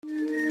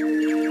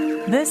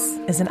This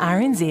is an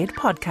RNZ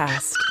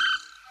podcast.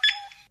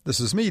 This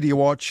is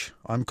Mediawatch.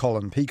 I'm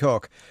Colin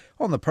Peacock.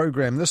 On the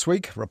program this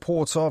week,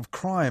 reports of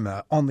crime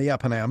are on the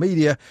up in our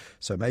media,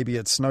 so maybe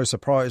it's no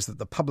surprise that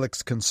the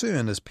public's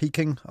concern is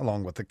peaking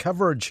along with the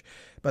coverage.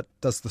 But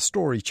does the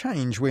story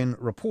change when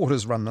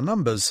reporters run the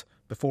numbers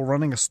before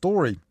running a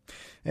story?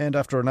 And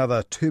after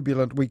another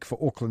turbulent week for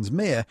Auckland's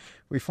mayor,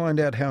 we find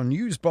out how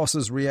news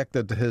bosses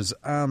reacted to his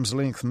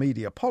arm's-length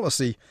media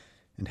policy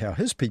and how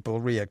his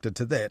people reacted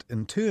to that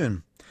in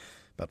turn.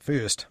 But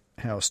first,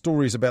 how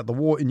stories about the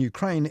war in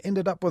Ukraine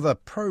ended up with a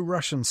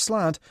pro-Russian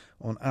slant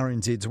on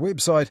RNZ's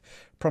website,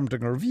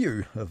 prompting a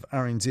review of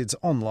RNZ's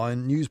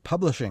online news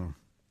publishing.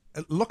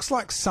 It looks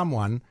like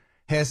someone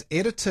has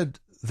edited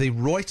the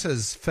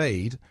Reuters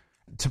feed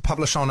to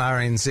publish on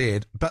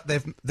RNZ, but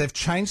they've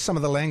changed some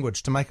of the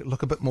language to make it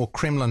look a bit more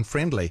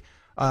Kremlin-friendly.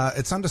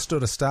 It's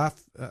understood a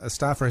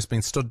staffer has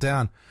been stood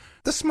down.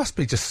 This must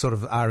be just sort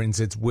of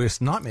RNZ's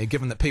worst nightmare,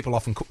 given that people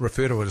often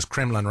refer to it as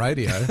Kremlin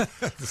radio.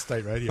 The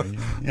state radio,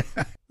 yeah.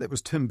 That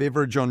was Tim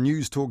Beveridge on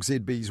News Talk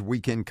ZB's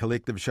Weekend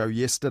Collective show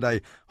yesterday,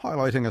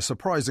 highlighting a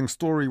surprising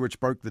story which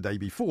broke the day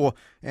before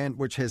and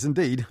which has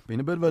indeed been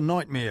a bit of a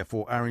nightmare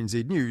for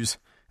RNZ News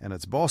and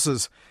its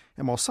bosses.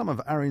 And while some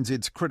of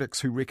RNZ's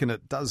critics who reckon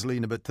it does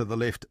lean a bit to the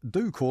left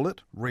do call it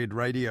red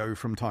radio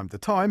from time to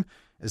time,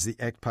 as the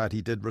ACT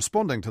Party did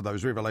responding to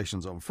those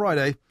revelations on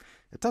Friday,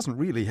 it doesn't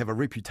really have a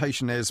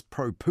reputation as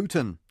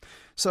pro-Putin.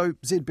 So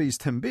ZB's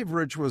Tim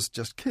Beveridge was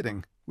just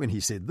kidding when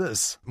he said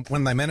this.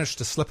 When they managed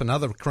to slip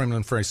another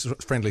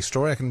Kremlin-friendly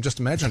story, I can just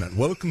imagine it.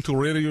 Welcome to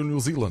Radio New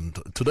Zealand.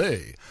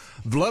 Today,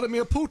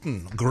 Vladimir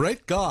Putin,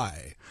 great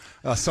guy.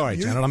 Oh, sorry,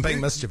 Janet, I'm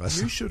being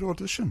mischievous. You should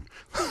audition.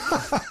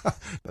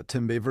 But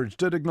Tim Beveridge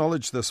did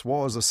acknowledge this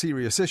was a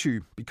serious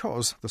issue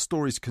because the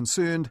stories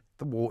concerned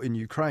the war in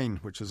Ukraine,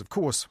 which is, of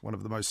course, one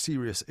of the most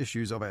serious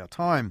issues of our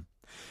time.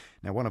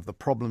 Now, one of the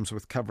problems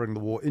with covering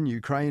the war in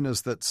Ukraine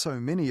is that so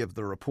many of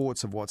the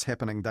reports of what's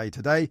happening day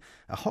to day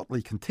are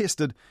hotly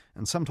contested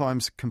and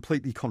sometimes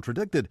completely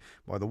contradicted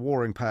by the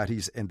warring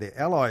parties and their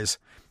allies.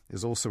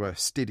 There's also a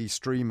steady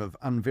stream of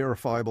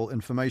unverifiable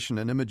information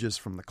and images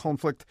from the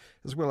conflict,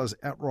 as well as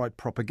outright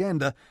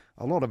propaganda,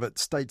 a lot of it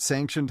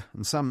state-sanctioned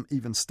and some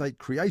even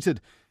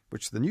state-created,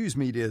 which the news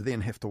media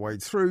then have to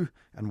wade through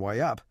and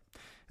weigh up.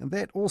 And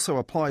that also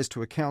applies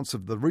to accounts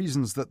of the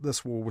reasons that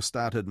this war was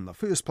started in the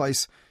first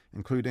place,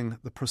 including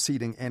the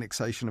preceding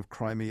annexation of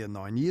Crimea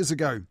 9 years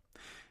ago.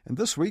 And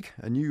this week,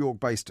 a New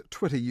York-based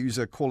Twitter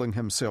user calling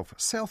himself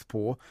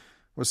Southpaw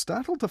was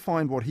startled to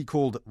find what he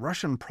called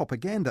Russian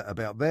propaganda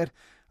about that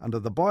under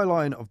the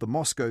byline of the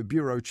Moscow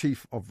bureau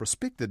chief of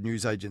respected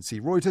news agency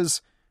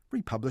Reuters,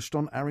 republished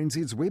on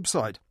RNZ's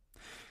website.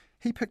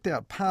 He picked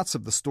out parts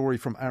of the story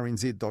from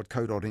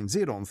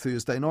rnz.co.nz on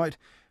Thursday night,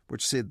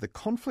 which said the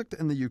conflict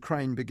in the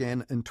Ukraine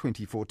began in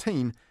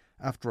 2014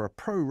 after a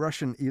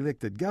pro-Russian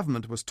elected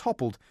government was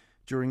toppled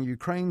during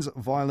Ukraine's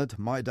violent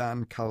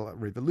Maidan Colour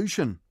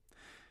Revolution.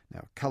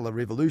 Now, colour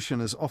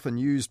revolution is often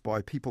used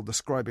by people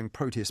describing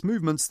protest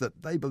movements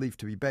that they believe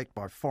to be backed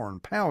by foreign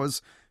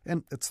powers,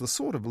 and it's the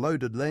sort of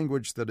loaded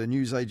language that a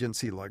news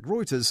agency like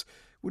Reuters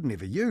would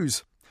never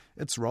use.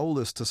 Its role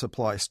is to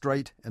supply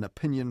straight and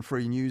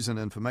opinion-free news and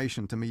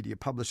information to media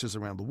publishers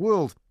around the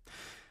world.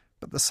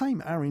 But the same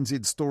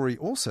RNZ story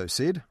also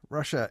said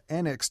Russia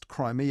annexed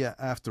Crimea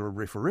after a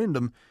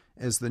referendum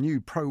as the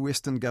new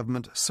pro-Western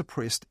government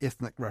suppressed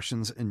ethnic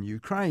Russians in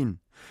Ukraine.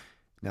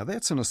 Now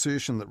that's an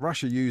assertion that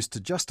Russia used to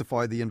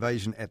justify the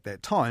invasion at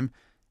that time,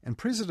 and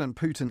President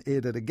Putin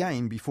aired it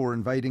again before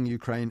invading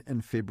Ukraine in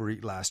February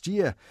last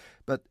year.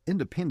 But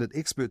independent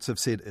experts have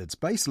said it's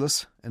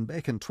baseless, and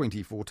back in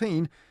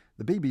 2014,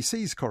 the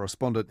BBC's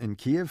correspondent in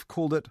Kiev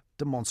called it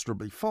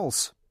demonstrably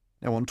false.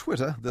 Now on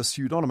Twitter, the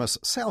pseudonymous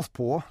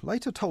Southpaw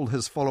later told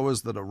his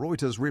followers that a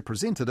Reuters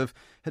representative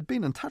had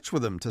been in touch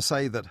with him to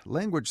say that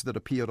language that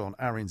appeared on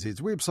RNZ's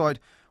website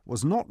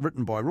was not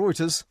written by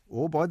Reuters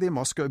or by their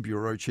Moscow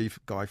bureau chief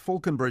Guy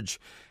Falconbridge.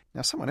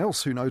 Now someone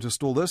else who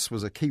noticed all this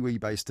was a Kiwi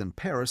based in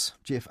Paris,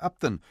 Jeff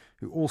Upton,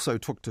 who also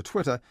took to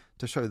Twitter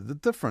to show the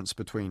difference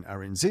between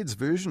RNZ's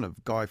version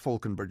of Guy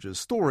Falconbridge's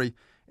story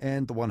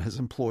and the one his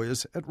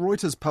employers at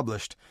Reuters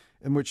published,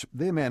 in which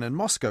their man in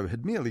Moscow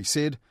had merely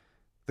said,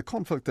 "The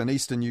conflict in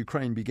eastern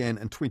Ukraine began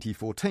in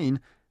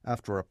 2014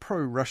 after a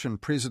pro-Russian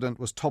president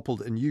was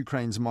toppled in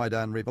Ukraine's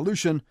Maidan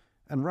Revolution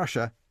and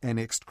Russia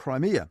annexed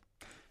Crimea."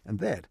 And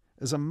that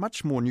is a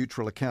much more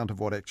neutral account of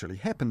what actually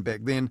happened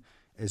back then,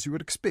 as you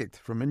would expect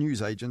from a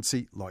news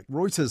agency like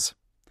Reuters.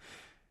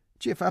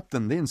 Jeff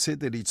Upton then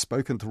said that he'd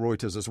spoken to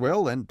Reuters as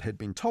well and had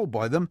been told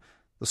by them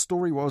the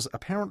story was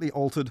apparently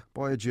altered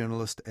by a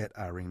journalist at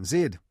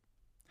RNZ.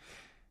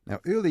 Now,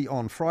 early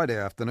on Friday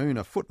afternoon,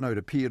 a footnote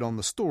appeared on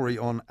the story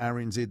on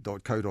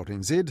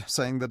rnz.co.nz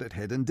saying that it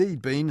had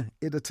indeed been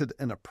edited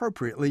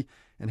inappropriately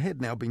and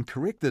had now been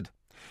corrected.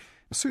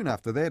 Soon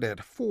after that,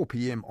 at 4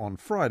 p.m. on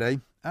Friday,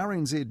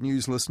 RNZ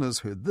News listeners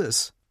heard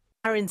this.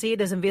 RNZ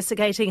is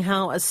investigating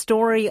how a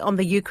story on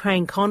the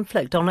Ukraine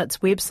conflict on its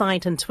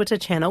website and Twitter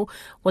channel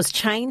was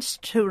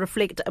changed to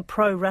reflect a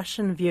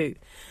pro-Russian view.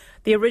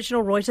 The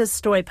original Reuters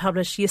story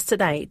published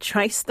yesterday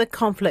traced the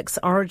conflict's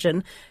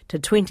origin to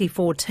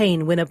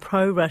 2014 when a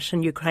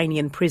pro-Russian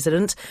Ukrainian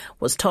president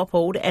was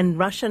toppled and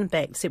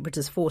Russian-backed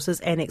separatist forces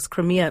annexed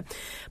Crimea.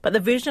 But the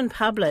version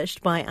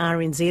published by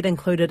RNZ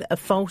included a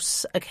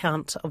false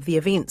account of the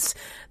events.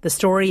 The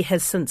story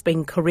has since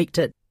been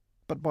corrected.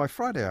 But by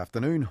Friday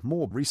afternoon,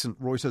 more recent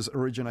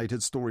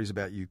Reuters-originated stories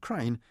about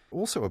Ukraine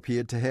also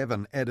appeared to have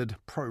an added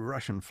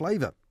pro-Russian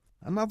flavour.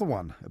 Another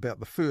one about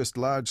the first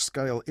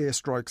large-scale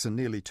airstrikes in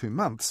nearly 2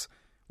 months,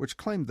 which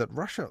claimed that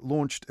Russia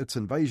launched its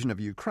invasion of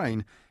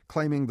Ukraine,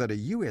 claiming that a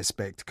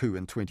US-backed coup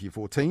in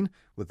 2014,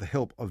 with the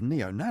help of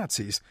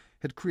neo-Nazis,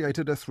 had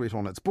created a threat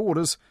on its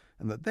borders,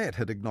 and that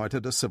had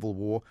ignited a civil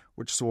war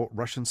which saw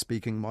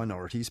Russian-speaking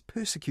minorities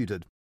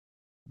persecuted.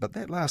 But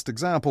that last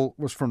example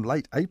was from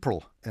late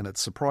April, and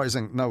it's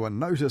surprising no one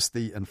noticed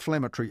the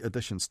inflammatory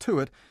additions to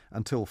it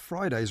until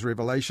Friday's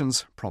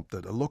revelations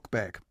prompted a look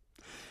back.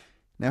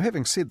 Now,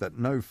 having said that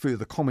no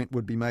further comment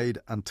would be made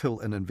until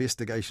an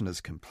investigation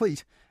is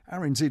complete,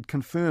 RNZ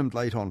confirmed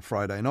late on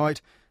Friday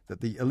night that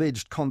the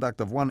alleged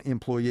conduct of one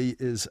employee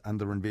is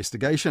under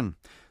investigation.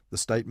 The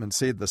statement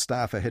said the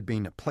staffer had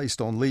been placed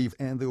on leave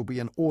and there will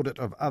be an audit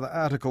of other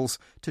articles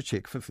to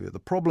check for further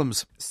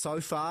problems. So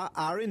far,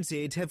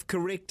 RNZ have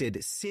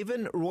corrected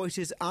 7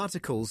 Reuters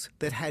articles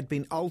that had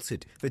been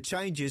altered, the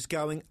changes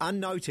going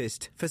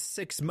unnoticed for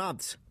 6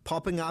 months,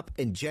 popping up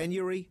in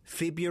January,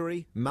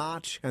 February,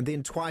 March, and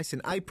then twice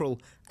in April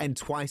and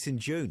twice in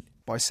June.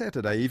 By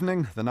Saturday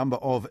evening, the number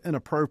of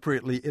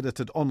inappropriately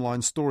edited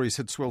online stories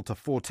had swelled to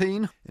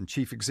 14, and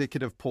Chief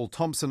Executive Paul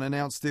Thompson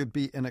announced there'd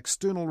be an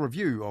external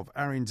review of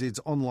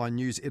RNZ's online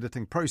news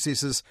editing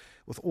processes,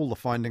 with all the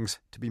findings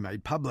to be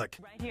made public.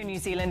 Radio New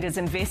Zealand is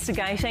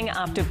investigating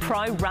after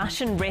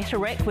pro-Russian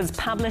rhetoric was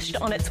published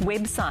on its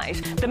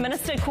website. The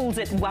minister calls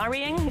it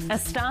worrying. A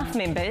staff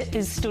member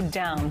is stood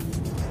down.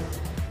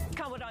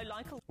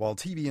 While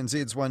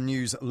TVNZ's One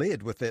News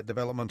led with that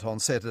development on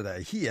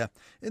Saturday here,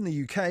 in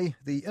the UK,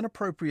 the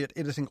inappropriate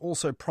editing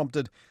also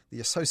prompted the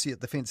Associate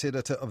Defence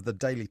Editor of the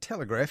Daily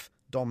Telegraph,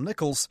 Dom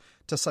Nichols,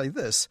 to say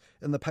this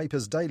in the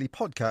paper's daily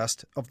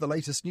podcast of the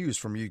latest news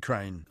from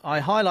Ukraine. I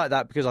highlight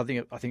that because I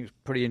think it's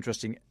pretty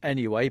interesting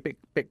anyway,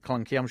 bit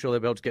clunky. I'm sure they'll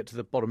be able to get to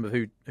the bottom of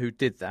who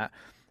did that.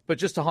 But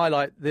just to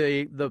highlight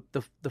the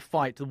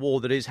fight, the war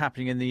that is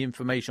happening in the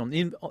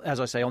information, as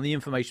I say, on the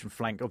information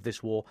flank of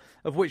this war,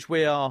 of which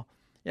we are...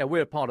 Yeah,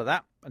 we're a part of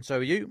that, and so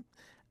are you.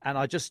 And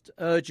I just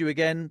urge you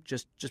again,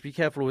 just be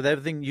careful with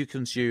everything you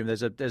consume.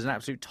 There's an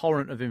absolute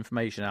torrent of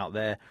information out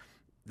there.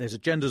 There's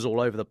agendas all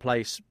over the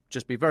place.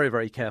 Just be very,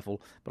 very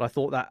careful. But I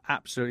thought that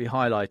absolutely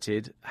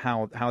highlighted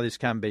how this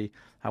can be,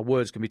 how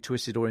words can be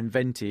twisted or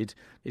invented.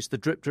 It's the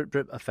drip, drip,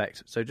 drip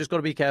effect. So just got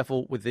to be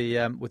careful with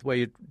with where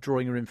you're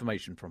drawing your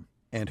information from.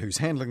 And who's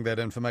handling that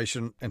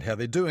information and how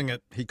they're doing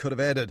it, he could have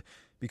added,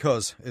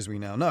 because, as we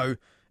now know,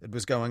 it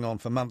was going on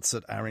for months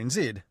at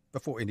RNZ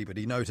before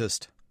anybody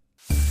noticed.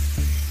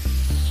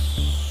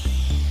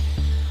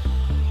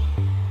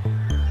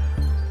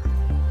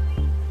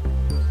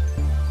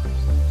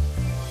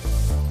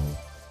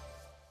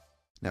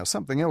 Now,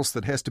 something else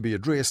that has to be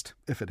addressed,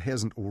 if it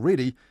hasn't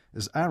already,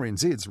 is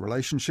RNZ's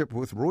relationship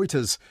with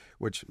Reuters,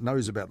 which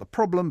knows about the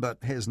problem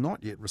but has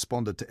not yet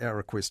responded to our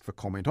request for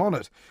comment on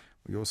it.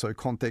 We also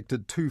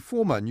contacted 2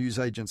 former news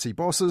agency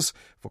bosses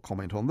for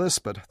comment on this,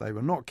 but they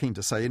were not keen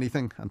to say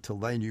anything until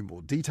they knew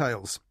more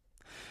details.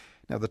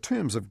 Now, the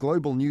terms of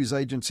global news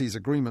agencies'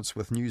 agreements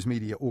with news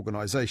media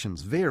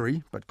organisations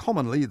vary, but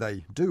commonly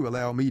they do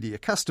allow media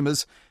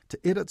customers to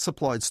edit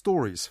supplied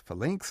stories for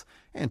length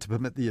and to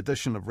permit the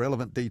addition of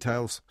relevant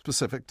details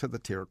specific to the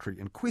territory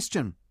in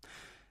question.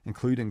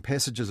 Including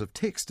passages of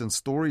text in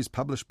stories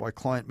published by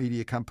client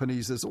media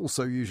companies is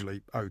also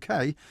usually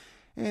okay,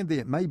 and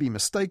there may be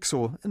mistakes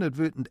or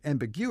inadvertent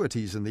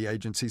ambiguities in the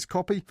agency's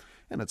copy,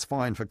 and it's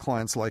fine for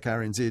clients like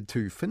RNZ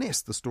to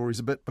finesse the stories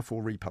a bit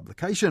before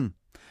republication.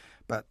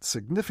 But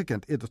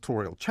significant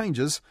editorial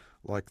changes,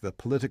 like the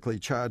politically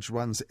charged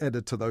ones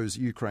added to those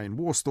Ukraine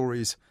war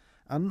stories,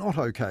 are not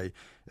okay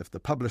if the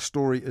published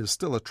story is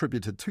still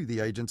attributed to the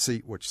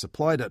agency which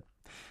supplied it.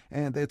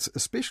 And that's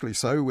especially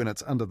so when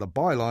it's under the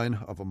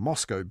byline of a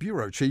Moscow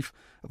bureau chief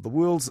of the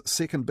world's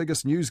second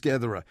biggest news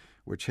gatherer,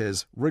 which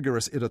has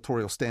rigorous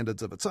editorial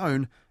standards of its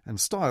own and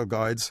style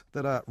guides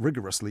that are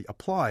rigorously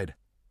applied.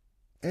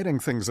 Adding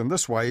things in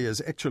this way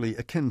is actually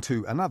akin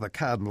to another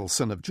cardinal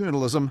sin of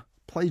journalism,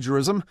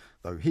 plagiarism,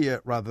 though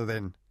here, rather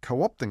than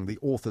co-opting the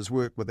author's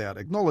work without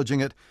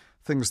acknowledging it,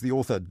 things the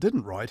author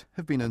didn't write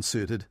have been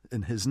inserted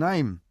in his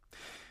name.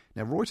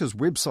 Now, Reuters'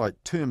 website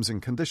terms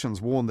and conditions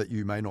warn that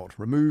you may not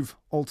remove,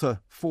 alter,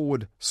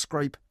 forward,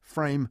 scrape,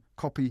 frame,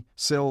 copy,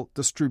 sell,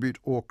 distribute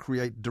or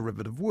create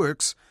derivative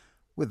works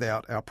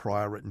without our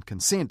prior written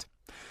consent.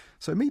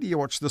 So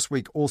Mediawatch this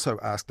week also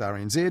asked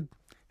RNZ,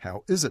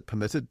 how is it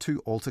permitted to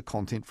alter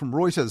content from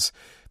Reuters?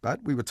 But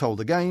we were told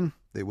again,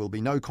 there will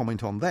be no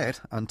comment on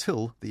that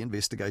until the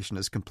investigation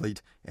is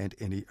complete and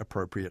any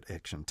appropriate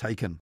action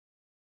taken.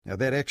 Now,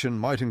 that action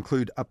might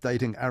include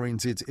updating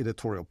RNZ's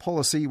editorial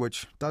policy,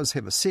 which does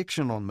have a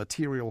section on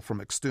material from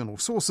external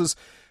sources,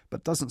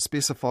 but doesn't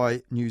specify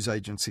news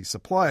agency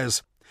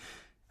suppliers.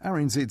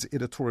 RNZ's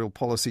editorial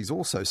policies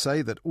also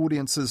say that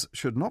audiences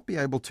should not be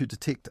able to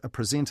detect a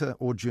presenter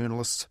or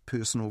journalist's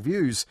personal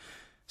views.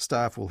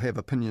 Staff will have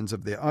opinions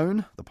of their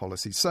own, the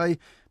policies say,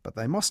 but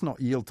they must not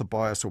yield to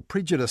bias or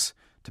prejudice.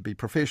 To be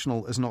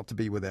professional is not to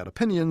be without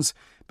opinions,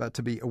 but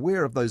to be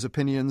aware of those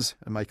opinions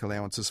and make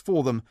allowances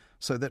for them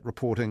so that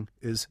reporting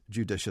is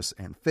judicious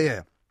and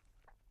fair.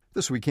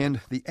 This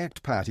weekend, the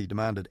ACT Party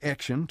demanded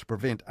action to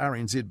prevent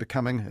RNZ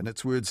becoming, in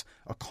its words,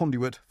 a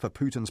conduit for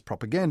Putin's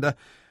propaganda,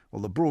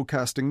 while the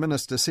broadcasting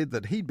minister said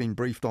that he'd been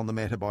briefed on the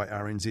matter by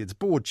RNZ's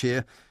board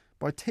chair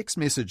by text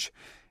message.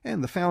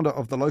 And the founder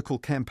of the local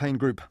campaign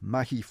group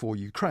Mahi for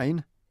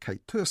Ukraine,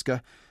 Kate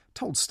Turska,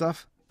 told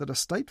Stuff that a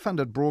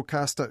state-funded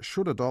broadcaster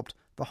should adopt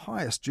the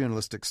highest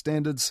journalistic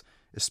standards,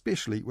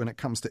 especially when it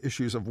comes to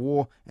issues of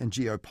war and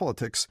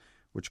geopolitics,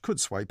 which could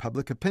sway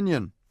public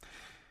opinion.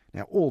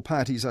 Now, all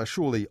parties are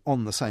surely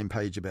on the same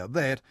page about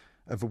that,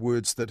 over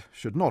words that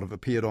should not have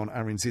appeared on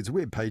RNZ's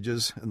web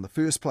pages in the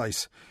first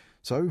place.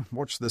 So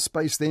watch this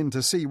space then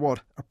to see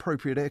what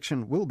appropriate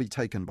action will be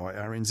taken by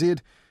RNZ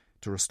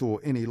to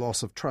restore any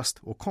loss of trust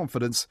or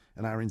confidence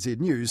in RNZ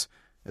News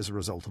as a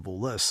result of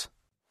all this.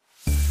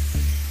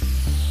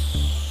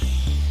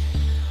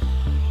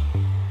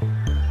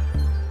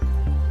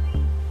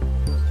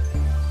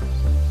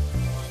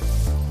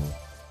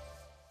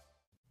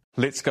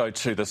 Let's go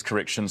to this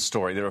corrections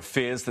story. There are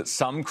fears that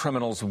some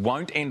criminals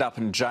won't end up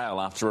in jail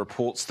after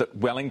reports that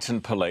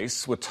Wellington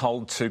police were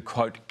told to,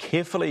 quote,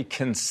 carefully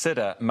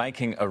consider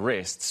making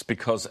arrests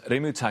because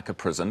Rimutaka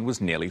prison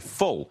was nearly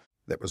full.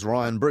 That was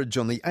Ryan Bridge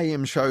on the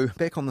AM show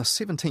back on the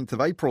 17th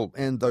of April,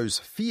 and those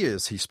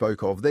fears he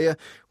spoke of there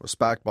were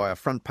sparked by a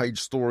front-page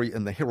story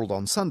in the Herald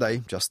on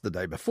Sunday just the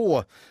day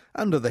before,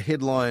 under the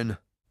headline,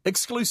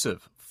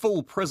 Exclusive,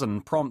 full prison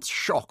prompts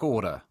shock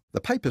order.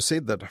 The paper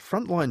said that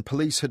frontline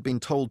police had been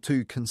told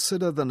to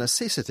consider the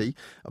necessity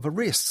of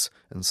arrests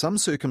in some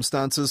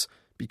circumstances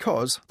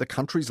because the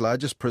country's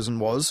largest prison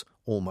was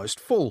almost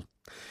full.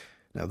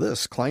 Now,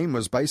 this claim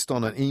was based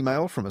on an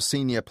email from a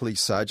senior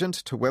police sergeant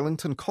to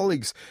Wellington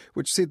colleagues,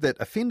 which said that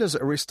offenders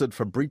arrested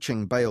for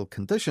breaching bail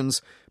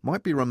conditions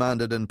might be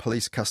remanded in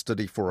police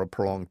custody for a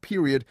prolonged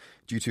period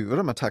due to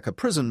Rimutaka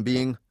prison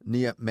being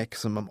near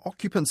maximum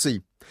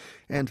occupancy.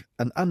 And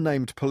an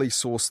unnamed police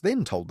source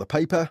then told the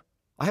paper,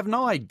 I have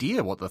no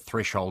idea what the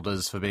threshold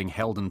is for being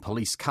held in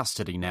police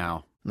custody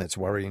now. That's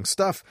worrying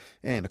stuff,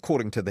 and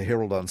according to the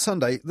Herald on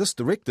Sunday, this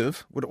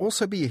directive would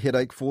also be a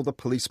headache for the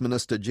Police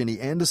Minister Ginny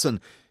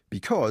Anderson,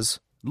 because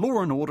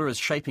law and order is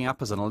shaping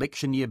up as an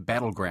election year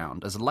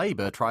battleground as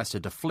Labour tries to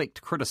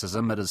deflect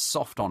criticism it is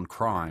soft on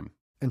crime.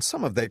 And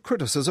some of that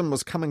criticism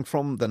was coming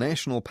from the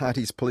National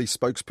Party's police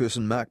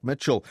spokesperson Mark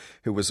Mitchell,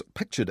 who was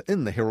pictured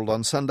in the Herald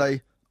on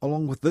Sunday,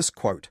 along with this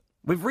quote.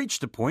 We've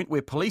reached a point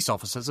where police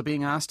officers are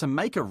being asked to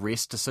make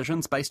arrest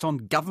decisions based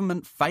on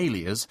government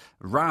failures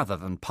rather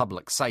than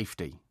public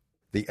safety.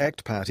 The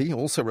ACT Party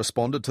also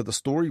responded to the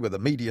story with a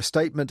media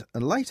statement,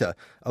 and later,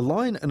 a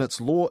line in its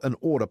law and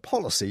order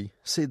policy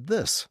said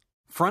this.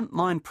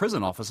 Frontline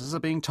prison officers are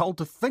being told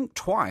to think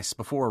twice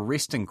before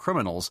arresting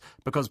criminals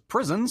because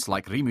prisons,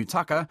 like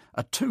Rimutaka,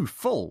 are too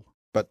full.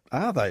 But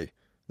are they?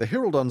 The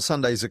Herald on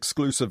Sunday's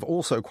exclusive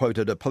also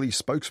quoted a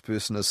police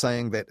spokesperson as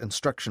saying that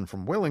instruction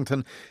from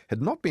Wellington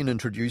had not been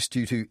introduced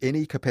due to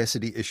any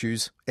capacity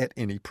issues at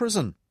any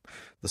prison.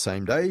 The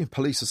same day,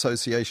 Police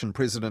Association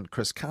President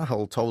Chris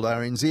Cahill told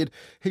RNZ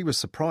he was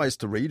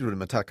surprised to read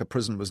Rimutaka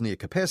prison was near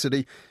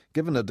capacity,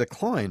 given a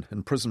decline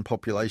in prison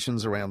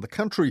populations around the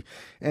country,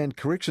 and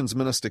Corrections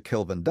Minister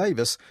Kelvin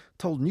Davis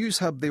told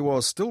Newshub there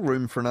was still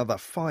room for another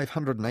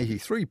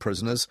 583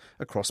 prisoners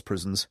across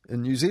prisons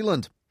in New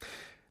Zealand.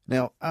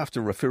 Now,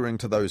 after referring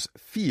to those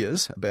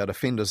fears about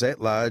offenders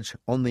at large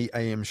on the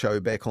AM show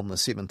back on the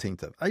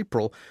 17th of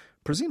April,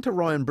 presenter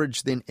Ryan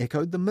Bridge then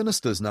echoed the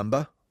minister's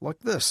number like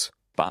this.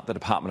 But the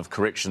Department of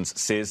Corrections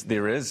says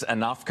there is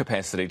enough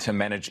capacity to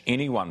manage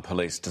anyone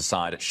police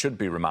decide it should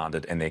be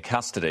remanded in their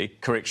custody.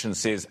 Corrections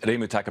says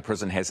Rimutaka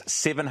prison has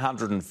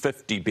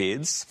 750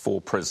 beds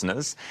for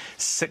prisoners.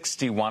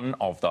 61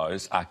 of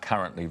those are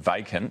currently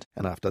vacant.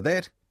 And after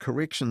that,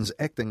 Corrections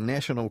Acting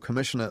National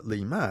Commissioner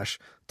Lee Marsh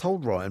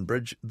told Ryan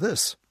Bridge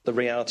this. The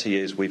reality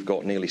is we've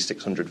got nearly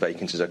 600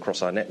 vacancies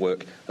across our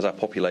network as our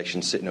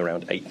population's sitting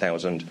around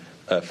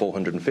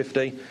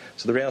 8,450.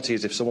 So the reality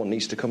is if someone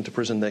needs to come to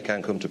prison, they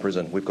can come to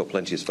prison. We've got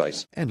plenty of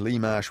space. And Lee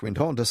Marsh went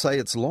on to say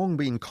it's long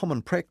been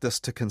common practice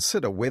to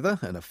consider whether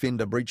an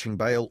offender breaching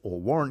bail or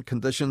warrant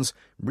conditions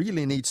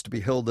really needs to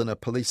be held in a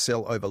police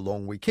cell over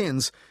long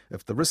weekends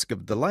if the risk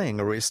of delaying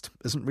arrest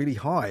isn't really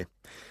high.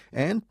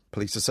 And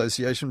Police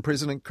Association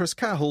President Chris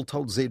Cahill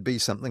told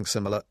ZB something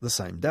similar the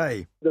same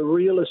day. The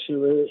real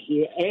issue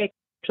here,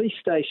 police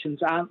stations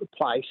aren't the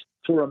place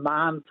to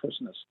remand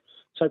prisoners.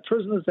 So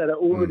prisoners that are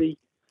already,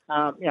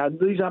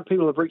 these aren't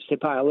people who have breached their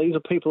bail. These are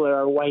people that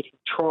are awaiting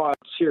trial,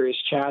 serious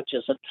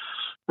charges. And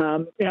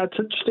It's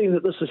interesting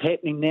that this is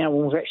happening now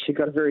when we've actually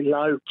got a very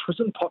low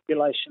prison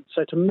population.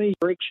 So to me,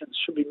 corrections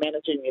should be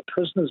managing their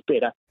prisoners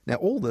better. Now,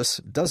 all this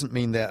doesn't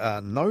mean there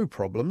are no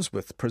problems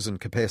with prison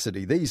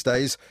capacity these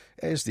days,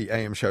 as the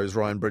AM show's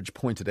Ryan Bridge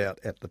pointed out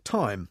at the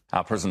time.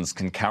 Our prisons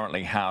can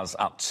currently house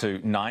up to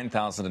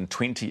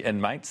 9,020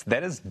 inmates.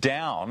 That is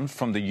down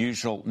from the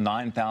usual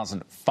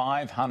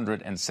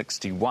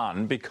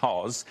 9,561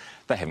 because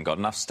they haven't got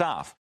enough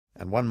staff.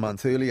 And 1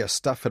 month earlier,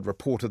 Stuff had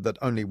reported that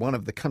only one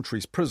of the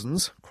country's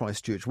prisons,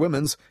 Christchurch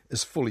Women's,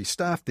 is fully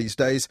staffed these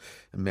days,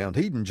 and Mount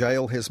Eden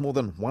Jail has more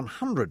than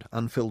 100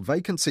 unfilled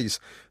vacancies.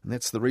 And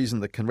that's the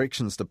reason the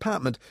Corrections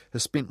Department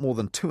has spent more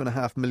than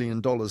 $2.5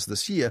 million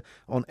this year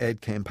on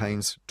ad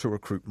campaigns to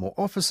recruit more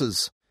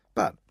officers.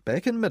 But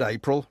back in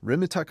mid-April,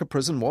 Rimutaka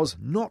Prison was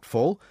not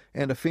full,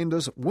 and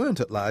offenders weren't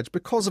at large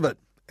because of it,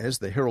 as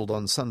the Herald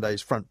on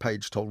Sunday's front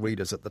page told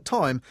readers at the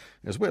time,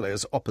 as well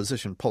as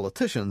opposition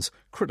politicians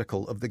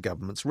critical of the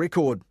government's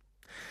record.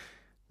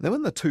 Now,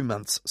 in the 2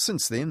 months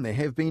since then, there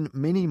have been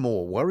many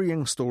more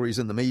worrying stories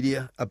in the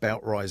media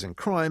about rising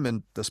crime,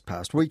 and this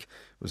past week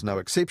was no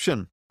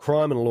exception.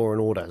 Crime and law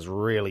and order has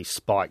really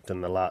spiked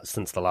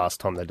since the last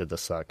time they did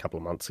this a couple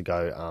of months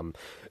ago.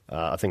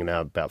 I think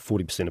now about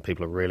 40% of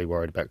people are really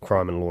worried about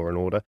crime and law and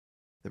order.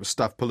 There was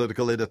Stuff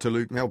political editor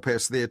Luke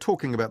Malpass there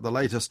talking about the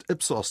latest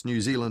Ipsos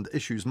New Zealand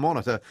Issues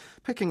Monitor,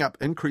 picking up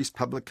increased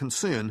public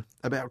concern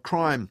about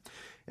crime,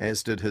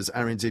 as did his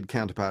RNZ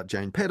counterpart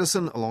Jane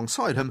Patterson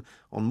alongside him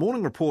on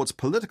Morning Report's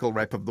political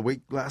wrap of the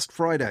week last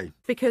Friday.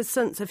 Because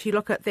since, if you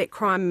look at that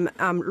crime,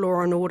 law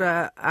and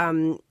order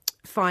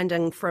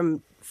finding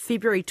from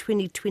February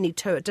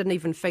 2022, it didn't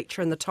even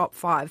feature in the top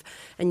 5,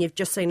 and you've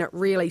just seen it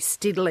really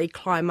steadily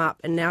climb up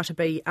and now to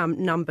be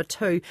number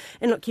 2.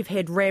 And look, you've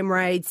had ram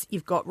raids,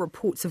 you've got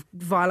reports of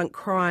violent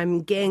crime,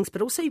 gangs,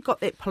 but also you've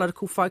got that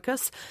political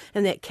focus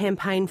and that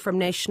campaign from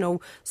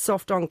National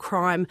Soft on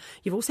Crime.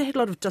 You've also had a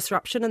lot of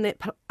disruption in that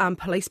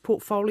police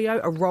portfolio,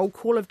 a roll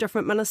call of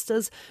different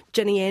ministers.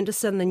 Ginny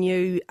Anderson, the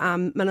new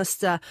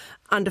minister,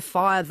 under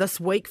fire this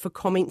week for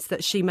comments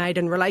that she made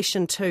in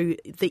relation to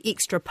the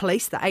extra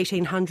police, the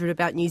 1,800,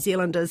 about New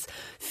Zealanders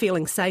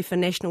feeling safe,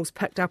 and Nationals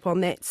picked up on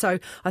that. So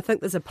I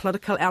think there's a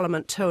political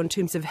element too in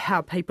terms of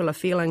how people are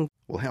feeling.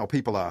 Well, how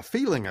people are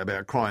feeling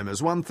about crime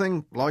is one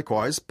thing.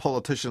 Likewise,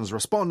 politicians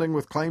responding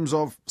with claims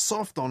of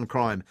soft on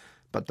crime.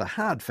 But the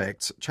hard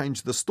facts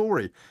change the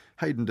story.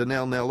 Hayden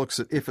Donnell now looks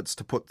at efforts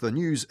to put the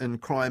news in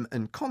crime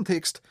in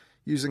context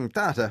using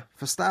data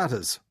for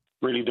starters.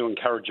 Really do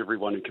encourage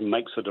everyone who can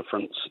make a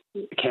difference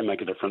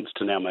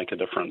to now make a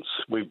difference.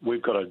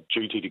 We've got a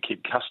duty to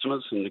keep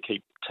customers and to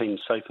keep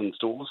teams safe in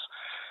stores.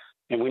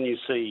 And when you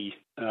see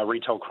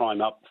retail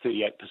crime up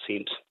 38%,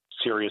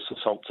 serious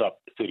assaults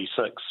up 36%,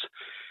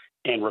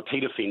 and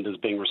repeat offenders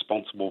being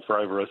responsible for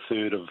over a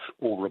third of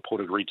all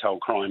reported retail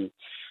crime,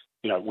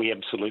 we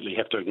absolutely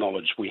have to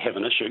acknowledge we have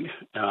an issue,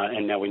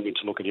 and now we need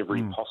to look at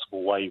every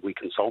possible way we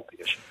can solve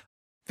the issue.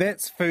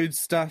 That's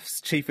Foodstuff's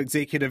Chief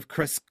Executive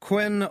Chris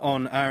Quinn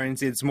on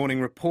RNZ's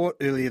Morning Report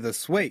earlier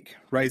this week,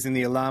 raising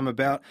the alarm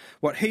about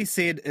what he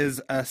said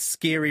is a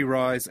scary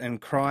rise in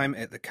crime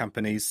at the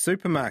company's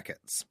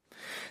supermarkets.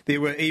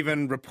 There were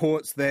even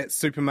reports that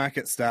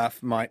supermarket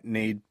staff might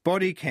need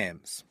body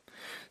cams.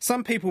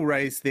 Some people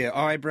raised their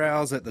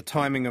eyebrows at the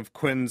timing of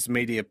Quinn's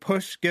media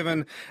push,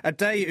 given a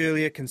day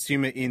earlier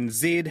Consumer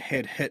NZ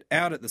had hit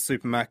out at the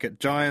supermarket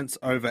giants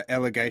over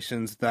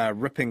allegations they're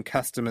ripping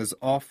customers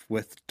off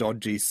with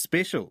dodgy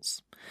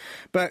specials.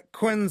 But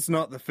Quinn's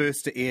not the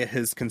first to air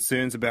his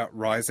concerns about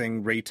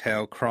rising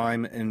retail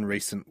crime in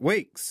recent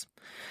weeks.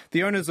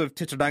 The owners of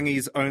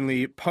Titirangi's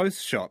only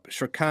post shop,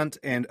 Shrikant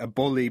and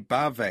Aboli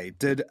Bave,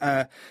 did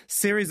a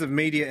series of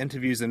media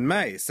interviews in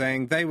May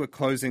saying they were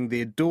closing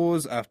their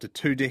doors after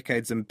 2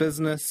 decades in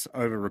business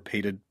over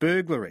repeated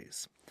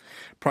burglaries.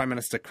 Prime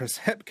Minister Chris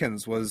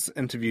Hipkins was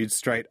interviewed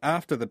straight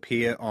after the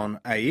pair on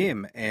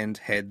AM and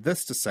had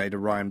this to say to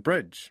Ryan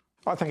Bridge.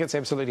 I think it's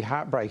absolutely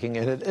heartbreaking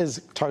and it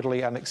is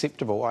totally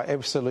unacceptable. I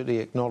absolutely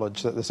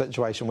acknowledge that the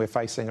situation we're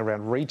facing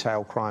around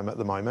retail crime at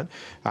the moment,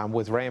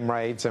 with ram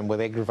raids and with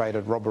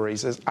aggravated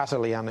robberies, is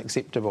utterly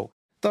unacceptable.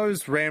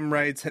 Those ram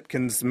raids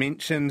Hipkins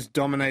mentioned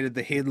dominated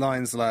the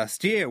headlines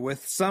last year,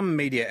 with some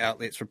media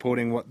outlets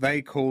reporting what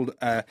they called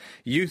a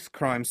youth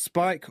crime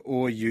spike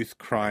or youth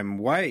crime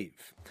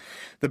wave.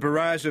 The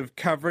barrage of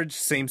coverage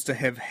seems to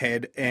have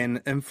had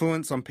an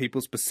influence on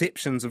people's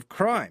perceptions of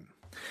crime.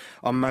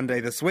 On Monday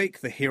this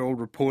week, the Herald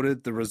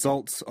reported the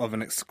results of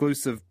an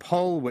exclusive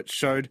poll which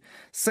showed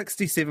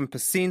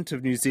 67%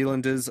 of New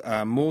Zealanders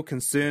are more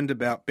concerned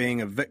about being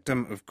a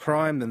victim of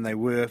crime than they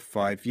were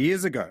 5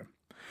 years ago.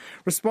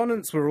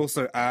 Respondents were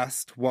also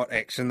asked what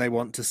action they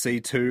want to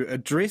see to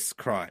address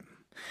crime.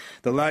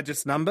 The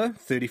largest number,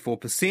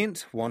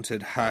 34%,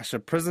 wanted harsher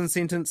prison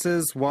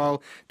sentences,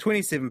 while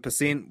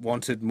 27%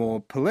 wanted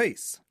more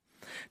police.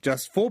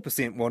 Just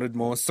 4% wanted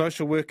more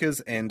social workers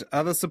and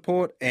other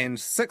support, and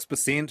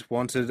 6%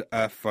 wanted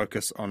a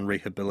focus on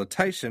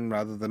rehabilitation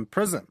rather than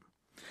prison.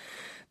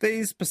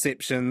 These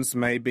perceptions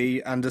may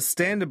be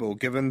understandable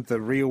given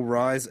the real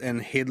rise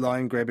in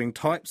headline-grabbing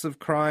types of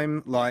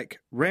crime like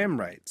ram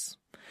raids.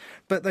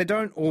 But they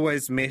don't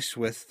always mesh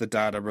with the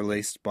data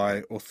released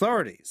by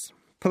authorities.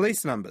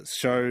 Police numbers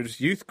showed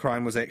youth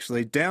crime was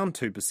actually down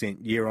 2%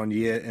 year on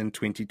year in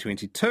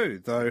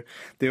 2022, though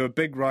there were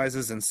big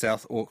rises in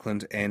South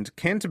Auckland and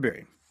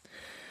Canterbury.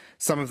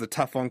 Some of the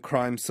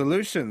tough-on-crime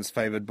solutions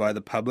favoured by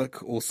the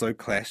public also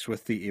clash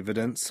with the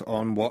evidence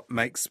on what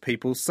makes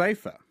people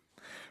safer.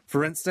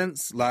 For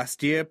instance,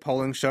 last year,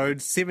 polling showed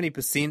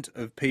 70%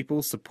 of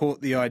people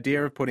support the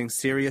idea of putting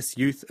serious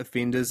youth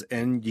offenders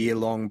in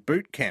year-long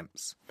boot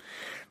camps.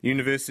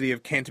 University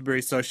of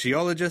Canterbury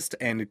sociologist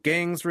and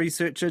gangs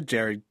researcher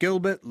Jared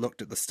Gilbert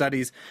looked at the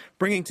studies,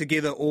 bringing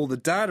together all the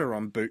data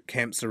on boot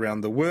camps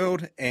around the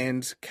world,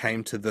 and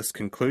came to this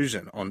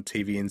conclusion on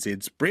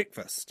TVNZ's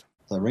Breakfast.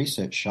 The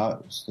research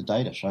shows, the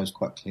data shows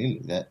quite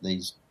clearly that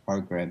these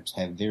programs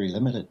have very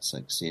limited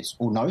success,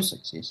 or no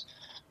success,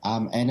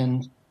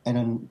 and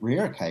in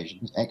rare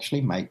occasions actually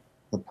make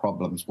the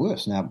problems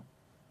worse. Now,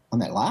 on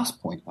that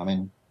last point, I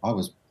mean, I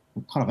was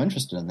kind of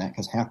interested in that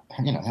because how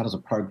does a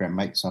program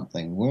make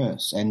something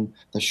worse? And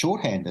the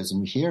shorthand is,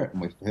 and we hear it,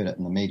 and we've heard it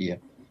in the media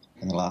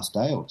in the last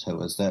day or two,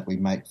 is that we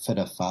make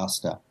fitter,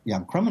 faster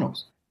young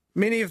criminals.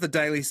 Many of the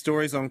daily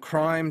stories on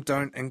crime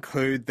don't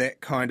include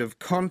that kind of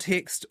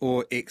context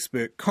or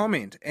expert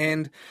comment,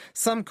 and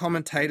some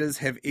commentators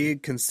have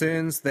aired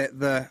concerns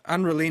that the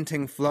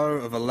unrelenting flow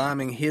of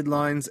alarming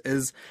headlines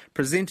is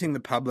presenting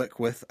the public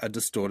with a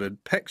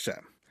distorted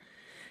picture.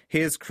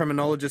 Here's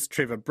criminologist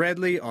Trevor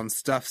Bradley on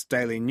Stuff's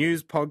daily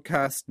news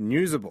podcast,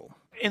 Newsable.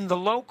 In the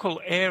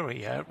local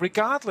area,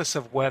 regardless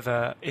of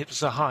whether it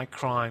was a high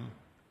crime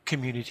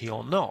community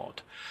or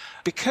not,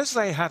 because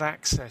they had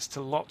access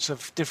to lots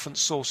of different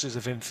sources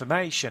of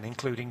information,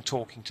 including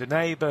talking to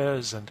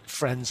neighbours and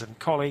friends and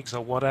colleagues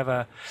or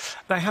whatever,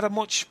 they had a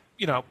much,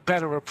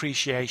 better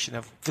appreciation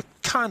of the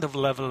kind of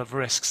level of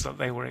risks that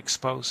they were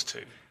exposed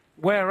to.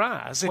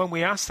 Whereas, when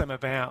we asked them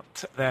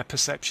about their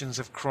perceptions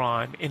of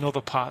crime in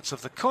other parts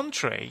of the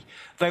country,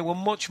 they were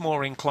much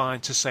more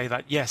inclined to say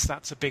that, yes,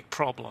 that's a big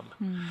problem.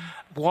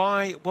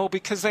 Why? Well,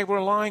 because they were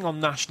relying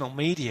on national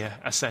media,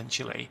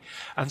 essentially.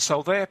 And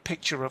so their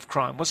picture of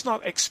crime was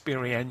not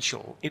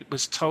experiential. It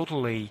was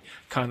totally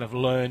kind of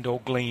learned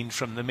or gleaned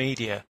from the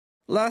media.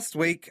 Last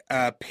week,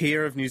 a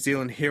pair of New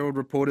Zealand Herald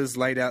reporters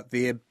laid out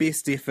their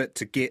best effort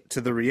to get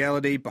to the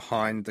reality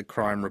behind the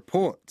crime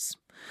reports.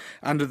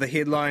 Under the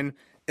headline,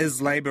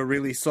 "Is Labour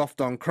really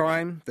soft on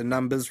crime?" the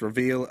numbers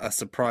reveal a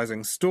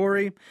surprising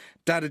story.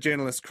 Data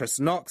journalist Chris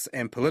Knox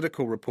and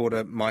political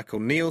reporter Michael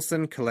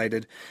Nielsen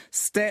collated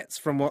stats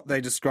from what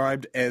they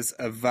described as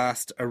a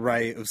vast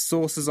array of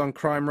sources on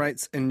crime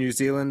rates in New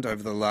Zealand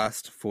over the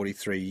last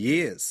 43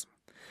 years.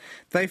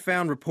 They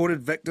found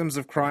reported victims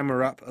of crime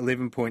are up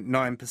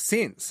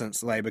 11.9%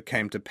 since Labour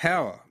came to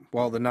power,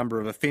 while the number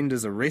of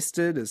offenders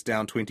arrested is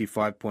down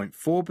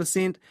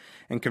 25.4%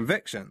 and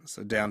convictions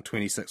are down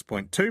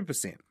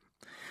 26.2%.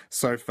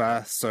 So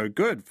far, so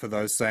good for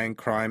those saying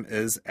crime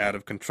is out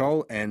of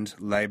control and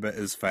Labour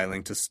is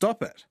failing to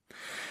stop it.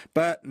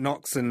 But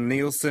Knox and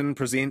Nielsen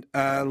present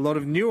a lot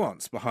of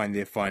nuance behind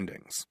their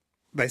findings.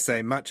 They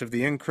say much of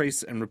the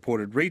increase in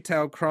reported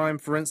retail crime,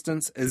 for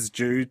instance, is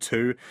due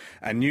to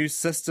a new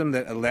system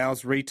that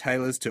allows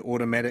retailers to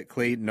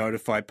automatically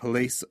notify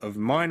police of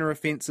minor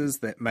offences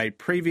that may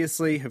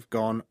previously have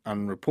gone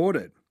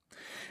unreported.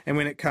 And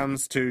when it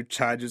comes to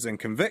charges and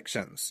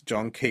convictions,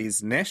 John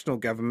Key's national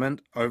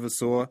government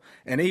oversaw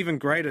an even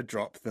greater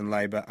drop than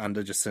Labour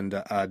under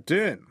Jacinda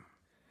Ardern.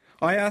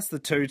 I asked the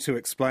two to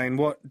explain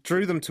what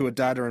drew them to a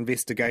data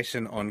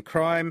investigation on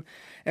crime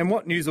and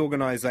what news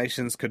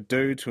organisations could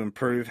do to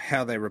improve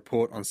how they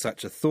report on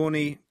such a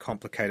thorny,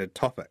 complicated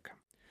topic.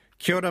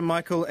 Kia ora,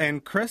 Michael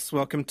and Chris.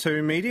 Welcome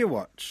to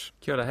Mediawatch.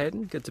 Kia ora,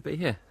 Hayden. Good to be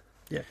here.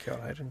 Yeah, kia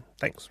ora, Hayden.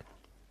 Thanks.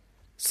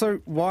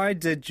 So why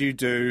did you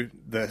do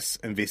this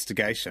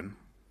investigation?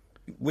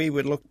 We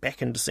would look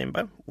back in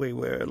December. We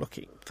were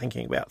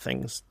thinking about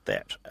things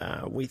that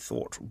we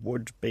thought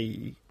would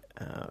be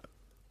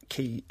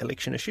key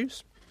election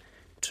issues,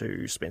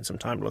 to spend some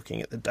time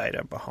looking at the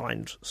data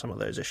behind some of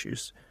those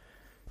issues.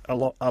 A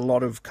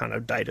lot of kind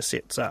of data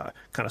sets are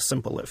kind of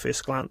simple at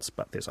first glance,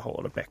 but there's a whole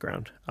lot of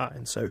background.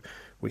 And so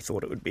we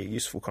thought it would be a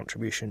useful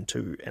contribution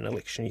to an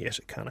election year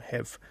to kind of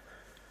have,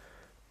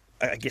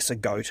 I guess, a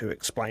go-to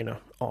explainer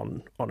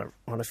on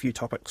a few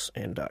topics,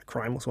 and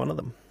crime was one of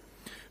them.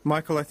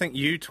 Michael, I think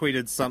you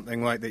tweeted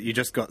something like that you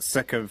just got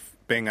sick of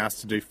being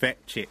asked to do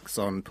fact checks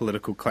on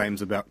political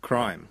claims about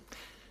crime.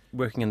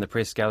 Working in the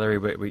press gallery,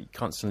 we're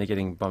constantly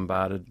getting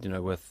bombarded,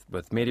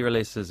 with media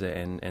releases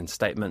and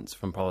statements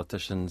from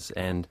politicians,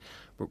 and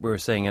we're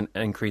seeing an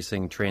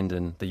increasing trend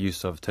in the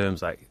use of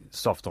terms like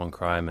soft on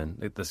crime, and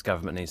this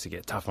government needs to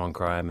get tough on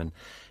crime, and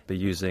be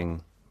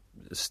using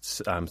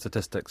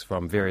statistics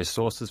from various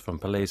sources, from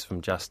police, from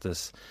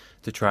justice,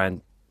 to try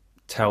and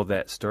tell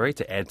that story,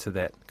 to add to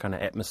that kind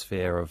of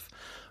atmosphere of,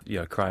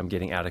 crime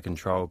getting out of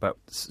control. But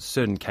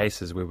certain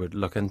cases we would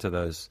look into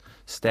those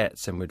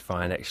stats and we'd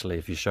find actually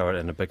if you show it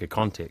in a bigger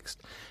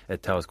context,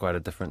 it tells quite a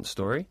different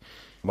story.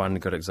 One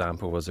good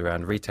example was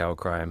around retail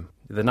crime.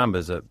 The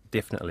numbers are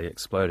definitely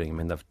exploding. I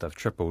mean, they've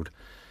tripled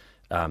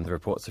the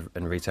reports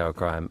in retail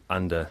crime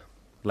under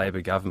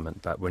Labour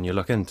government. But when you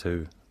look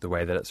into the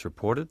way that it's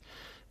reported,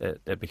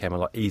 it became a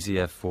lot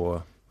easier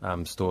for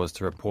stores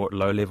to report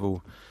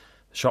low-level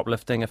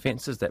shoplifting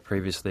offences that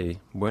previously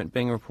weren't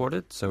being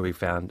reported. So we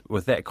found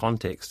with that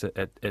context,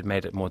 it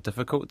made it more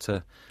difficult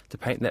to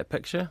paint that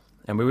picture.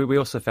 And we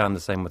also found the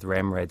same with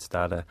ram raids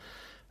data,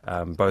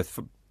 both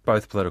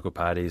political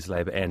parties,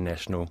 Labour and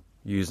National,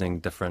 using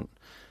different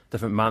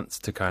months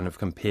to kind of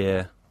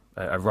compare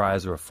a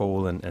rise or a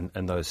fall in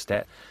those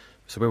stats.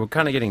 So we were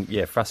kind of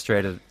getting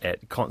frustrated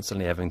at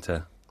constantly having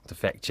to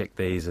fact check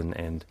these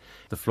and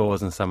the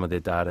flaws in some of their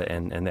data,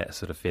 and that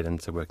sort of fed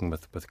into working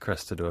with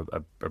Chris to do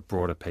a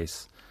broader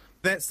piece.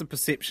 That's the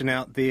perception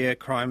out there.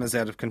 Crime is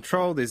out of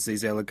control. There's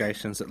these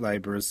allegations that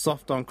Labour is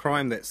soft on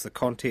crime. That's the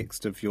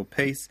context of your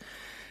piece.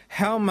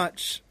 How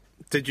much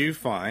did you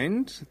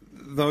find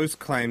those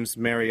claims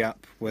marry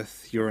up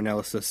with your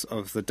analysis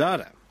of the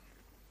data?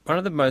 One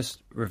of the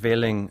most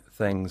revealing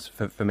things,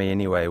 for me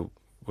anyway,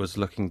 was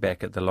looking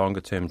back at the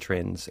longer-term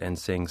trends and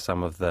seeing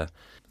some of the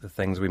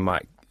things we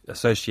might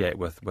associate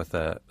with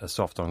a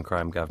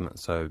soft-on-crime government,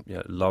 so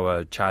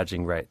lower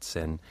charging rates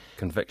and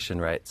conviction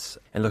rates.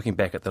 And looking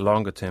back at the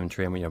longer-term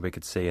trend, we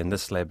could see in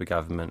this Labour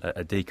government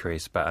a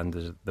decrease, but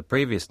under the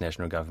previous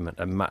National government,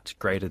 a much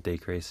greater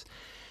decrease.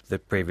 The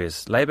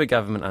previous Labour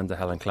government under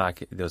Helen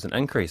Clark, there was an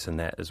increase in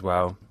that as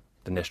well.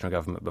 The National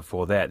government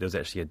before that, there was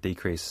actually a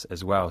decrease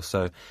as well.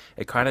 So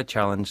it kind of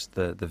challenged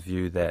the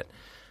view that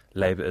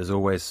Labour is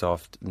always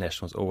soft,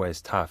 National is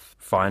always tough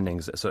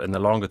findings. So in the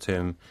longer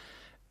term,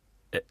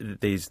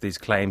 these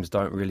claims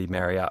don't really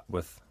marry up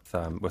with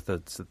the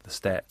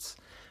stats.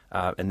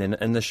 And then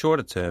in the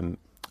shorter term,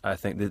 I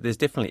think there's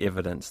definitely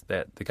evidence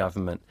that the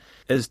government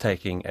is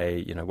taking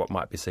what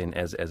might be seen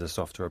as a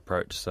softer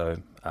approach. So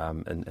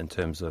in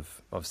terms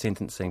of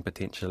sentencing,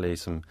 potentially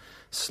some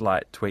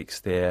slight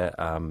tweaks there,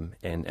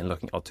 and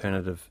looking at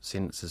alternative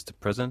sentences to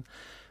prison.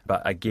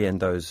 But again,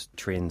 those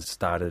trends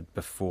started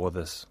before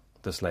this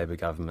Labour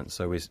government.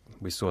 So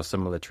we saw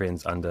similar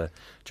trends under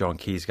John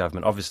Key's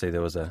government. Obviously,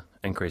 there was an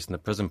increase in the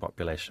prison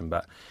population,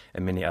 but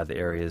in many other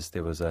areas,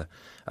 there was a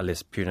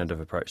less punitive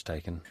approach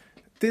taken.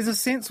 There's a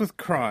sense with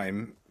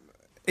crime,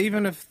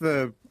 even if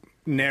the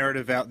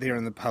narrative out there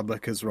in the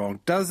public is wrong,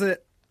 does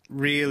it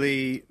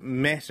really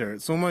matter?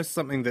 It's almost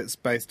something that's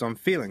based on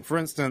feeling. For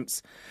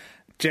instance,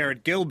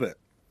 Jared Gilbert,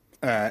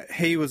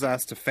 he was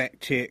asked to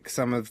fact-check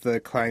some of the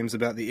claims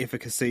about the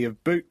efficacy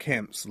of boot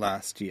camps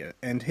last year,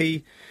 and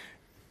he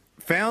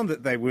found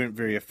that they weren't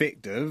very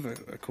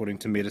effective, according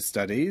to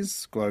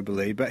meta-studies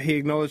globally, but he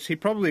acknowledged he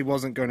probably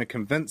wasn't going to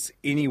convince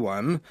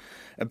anyone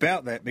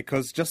about that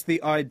because just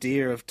the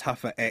idea of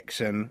tougher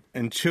action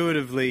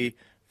intuitively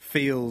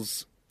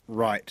feels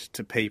right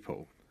to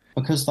people.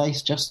 Because they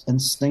just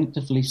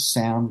instinctively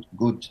sound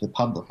good to the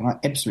public, and I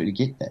absolutely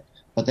get that.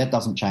 But that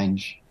doesn't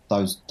change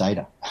those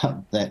data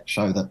that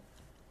show that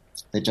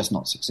they're just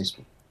not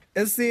successful.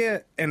 Is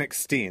there an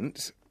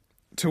extent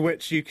to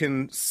which you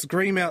can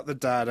scream out the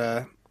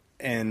data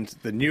and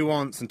the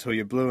nuance until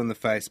you're blue in the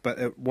face, but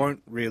it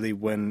won't really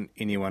win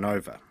anyone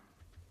over?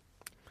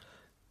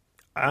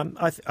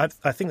 I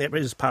think that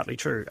is partly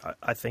true.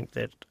 I think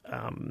that,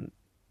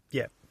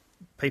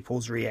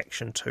 people's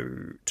reaction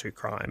to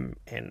crime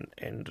and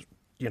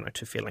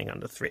to feeling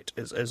under threat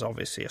is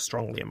obviously a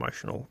strongly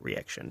emotional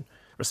reaction.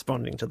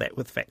 Responding to that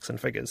with facts and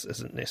figures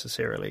isn't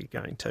necessarily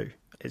going to,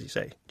 as you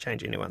say,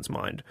 change anyone's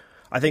mind.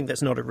 I think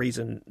that's not a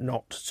reason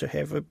not to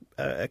have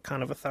a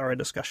kind of a thorough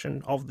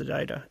discussion of the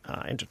data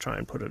and to try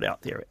and put it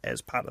out there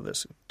as part of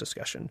this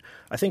discussion.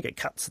 I think it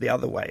cuts the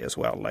other way as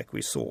well, like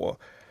we saw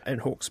in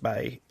Hawke's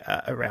Bay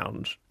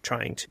around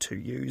trying to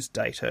use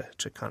data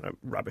to kind of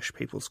rubbish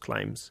people's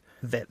claims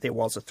that there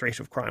was a threat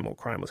of crime or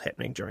crime was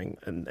happening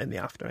in the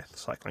aftermath of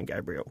Cyclone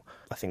Gabriel.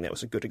 I think that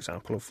was a good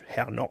example of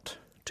how not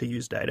to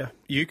use data.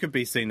 You could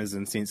be seen as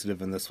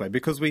insensitive in this way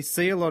because we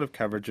see a lot of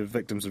coverage of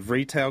victims of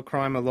retail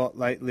crime a lot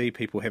lately,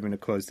 people having to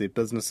close their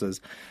businesses.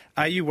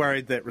 Are you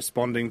worried that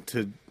responding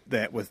to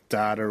that with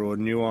data or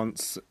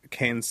nuance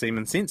can seem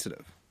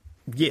insensitive?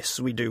 Yes,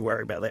 we do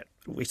worry about that.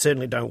 We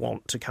certainly don't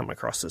want to come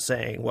across as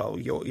saying, well,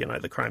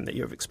 the crime that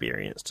you've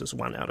experienced is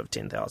 1 out of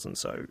 10,000,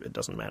 so it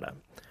doesn't matter.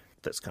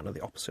 That's kind of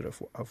the opposite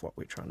of what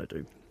we're trying to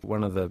do.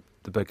 One of the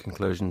big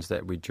conclusions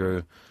that we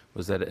drew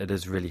was that it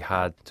is really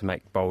hard to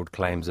make bold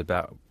claims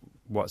about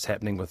what's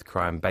happening with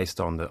crime based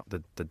on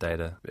the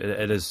data.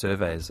 It is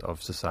surveys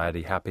of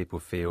society, how people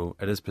feel,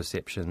 it is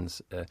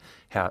perceptions,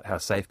 how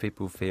safe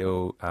people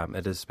feel,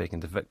 it is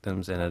speaking to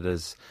victims, and it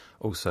is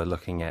also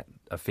looking at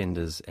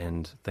offenders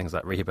and things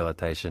like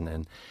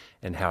rehabilitation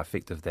and how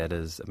effective that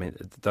is. I mean,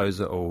 those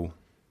are all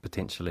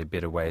potentially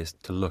better ways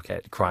to look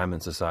at crime in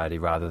society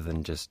rather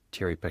than just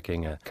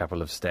cherry-picking a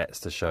couple of stats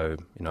to show,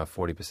 a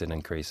 40%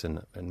 increase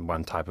in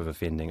one type of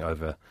offending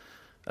over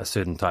a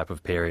certain type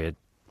of period.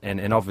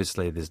 And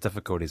obviously there's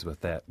difficulties with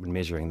that, when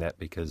measuring that,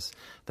 because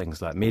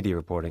things like media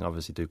reporting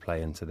obviously do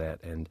play into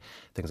that, and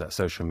things like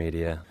social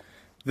media.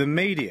 The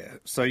media.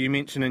 So you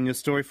mentioned in your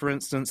story, for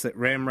instance, that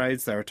ram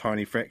raids, they're a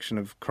tiny fraction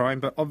of crime,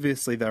 but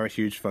obviously they're a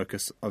huge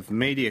focus of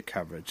media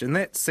coverage. And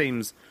that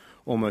seems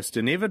almost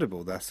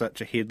inevitable. They're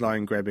such a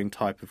headline-grabbing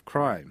type of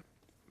crime.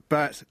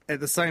 But at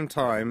the same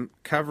time,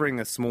 covering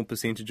a small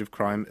percentage of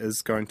crime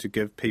is going to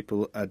give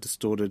people a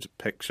distorted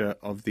picture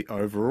of the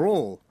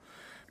overall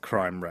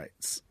crime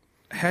rates.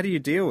 How do you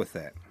deal with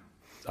that?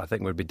 I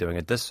think we'd be doing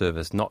a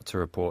disservice not to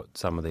report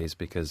some of these,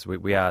 because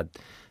we are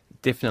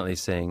definitely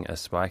seeing a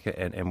spike,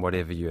 and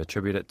whatever you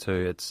attribute it to,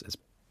 it's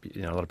a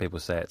lot of people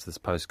say it's this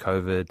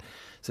post-COVID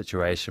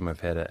situation. We've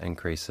had an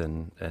increase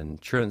in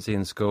truancy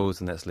in schools,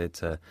 and that's led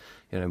to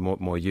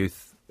more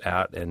youth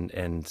out,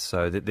 and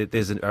so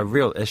there's a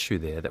real issue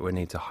there that we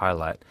need to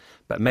highlight,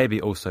 but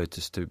maybe also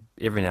just to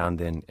every now and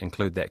then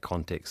include that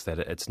context that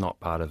it's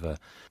not part of a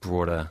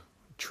broader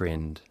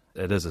trend.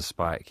 It is a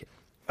spike.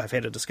 I've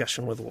had a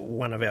discussion with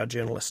one of our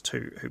journalists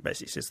who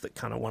basically says that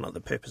kind of one of the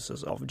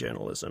purposes of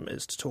journalism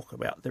is to talk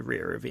about the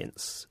rare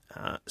events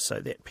so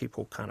that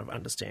people kind of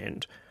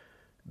understand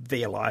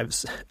their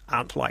lives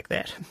aren't like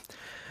that.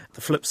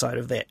 The flip side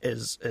of that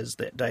is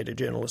that data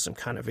journalism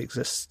kind of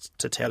exists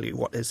to tell you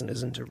what is and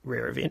isn't a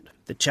rare event.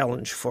 The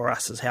challenge for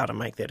us is how to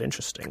make that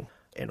interesting,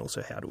 and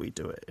also how do we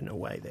do it in a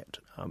way that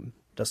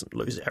doesn't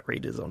lose our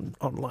readers on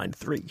line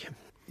 3.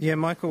 Yeah,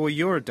 Michael, well,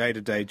 you're a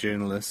day-to-day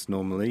journalist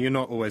normally. You're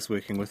not always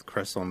working with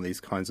Chris on these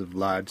kinds of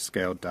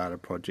large-scale data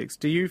projects.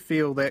 Do you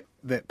feel that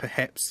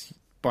perhaps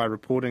by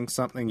reporting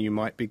something you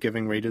might be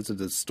giving readers a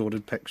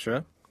distorted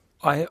picture?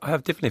 I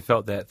have definitely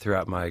felt that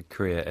throughout my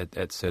career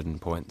at certain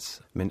points.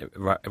 I mean,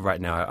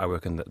 right now I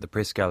work in the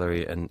press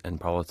gallery in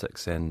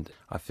politics, and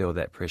I feel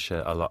that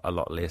pressure a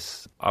lot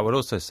less. I would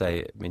also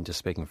say, just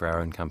speaking for our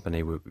own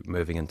company, we're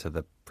moving into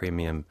the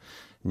premium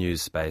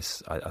news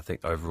space. I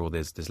think overall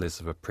there's less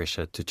of a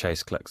pressure to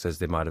chase clicks as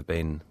there might have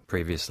been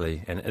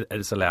previously, and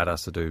it's allowed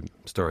us to do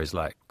stories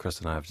like Chris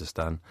and I have just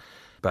done.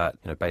 But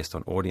based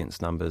on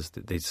audience numbers,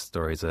 these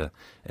stories are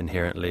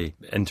inherently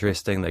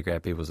interesting. They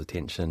grab people's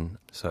attention.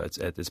 So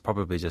it's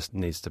probably just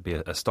needs to be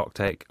a stock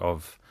take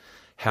of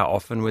how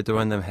often we're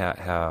doing them,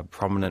 how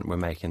prominent we're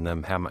making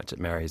them, how much it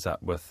marries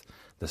up with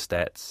the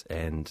stats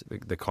and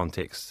the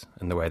context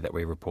and the way that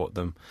we report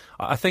them.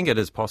 I think it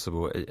is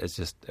possible.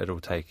 It'll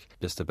take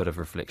just a bit of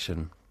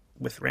reflection.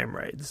 With ram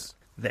raids,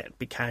 that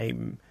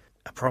became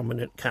a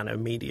prominent kind of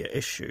media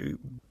issue.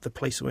 The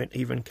police weren't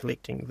even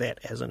collecting that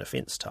as an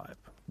offence type.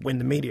 When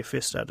the media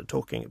first started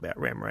talking about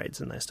ram raids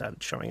and they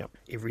started showing up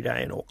every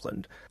day in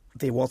Auckland,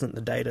 there wasn't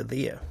the data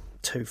there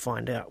to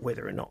find out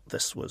whether or not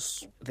this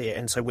was there.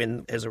 And so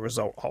when, as a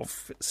result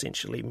of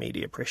essentially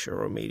media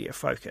pressure or media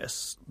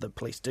focus, the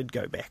police did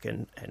go back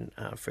and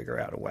figure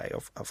out a way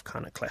of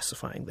kind of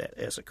classifying that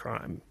as a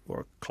crime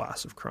or a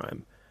class of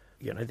crime,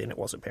 then it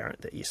was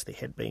apparent that, yes, there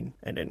had been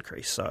an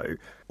increase. So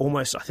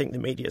almost I think the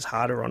media is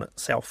harder on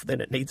itself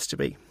than it needs to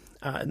be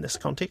in this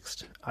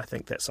context. I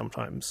think that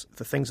sometimes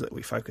the things that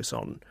we focus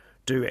on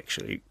do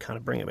actually kind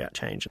of bring about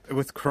change.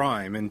 With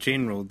crime in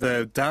general,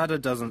 the data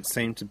doesn't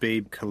seem to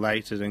be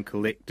collated and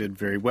collected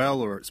very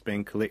well, or it's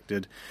being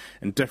collected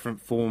in different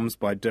forms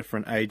by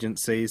different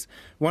agencies.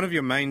 One of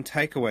your main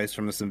takeaways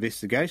from this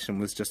investigation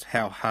was just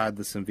how hard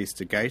this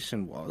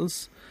investigation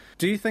was.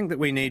 Do you think that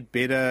we need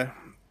better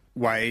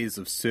ways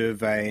of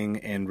surveying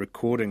and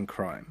recording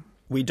crime?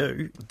 We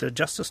do. The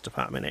Justice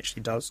Department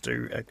actually does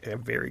do a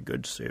very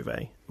good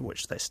survey,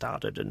 which they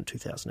started in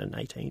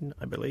 2018,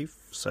 I believe.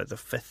 So the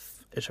 5th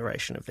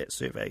iteration of that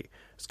survey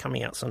is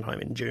coming out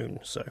sometime in June,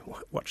 so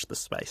watch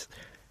this space.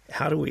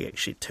 How do we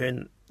actually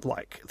turn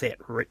that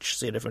rich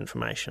set of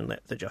information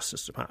that the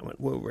Justice Department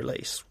will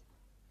release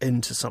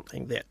into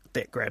something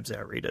that grabs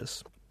our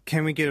readers?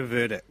 Can we get a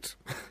verdict?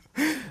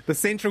 The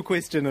central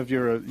question of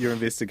your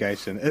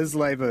investigation, is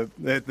Labour,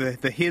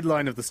 the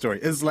headline of the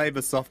story, is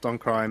Labour soft on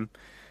crime?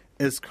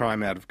 Is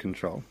crime out of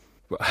control?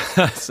 Well,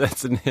 that's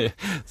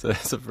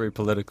a very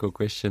political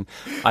question.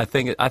 I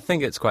think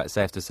it's quite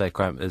safe to say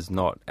crime is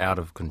not out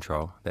of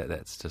control.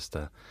 That's just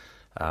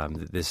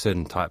there's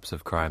certain types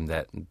of crime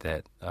that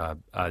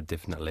are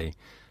definitely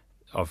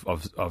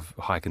of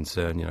high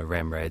concern.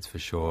 Ram raids for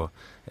sure,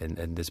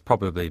 and there's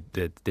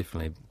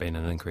definitely been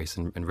an increase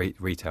in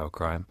retail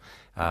crime,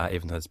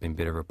 even though there's been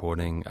better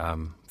reporting.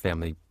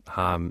 Family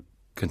harm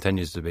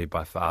continues to be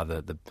by far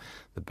the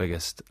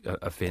biggest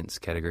offence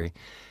category.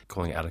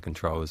 Calling it out of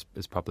control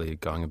is probably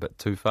going a bit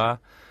too far.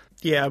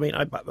 Yeah,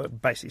 I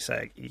basically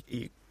say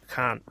you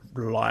can't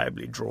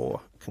reliably draw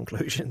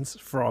conclusions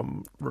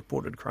from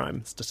reported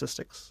crime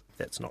statistics.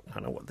 That's not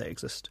kind of what they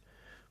exist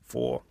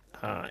for.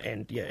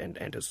 And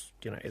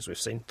as we've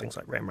seen, things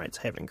like ram rates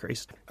have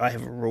increased. I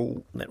have a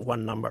rule that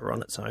one number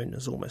on its own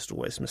is almost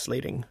always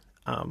misleading,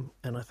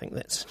 and I think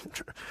that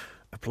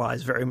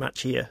applies very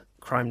much here.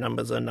 crime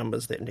numbers are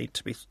numbers that need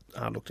to be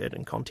looked at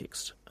in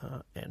context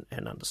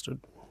and understood.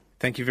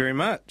 Thank you very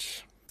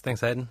much.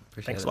 Thanks, Aidan.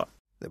 Thanks a lot.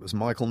 That was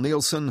Michael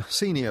Nielsen,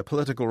 senior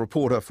political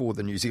reporter for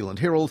the New Zealand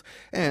Herald,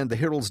 and the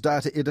Herald's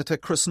data editor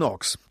Chris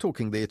Knox,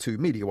 talking there to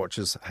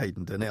Mediawatch's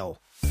Hayden Donnell.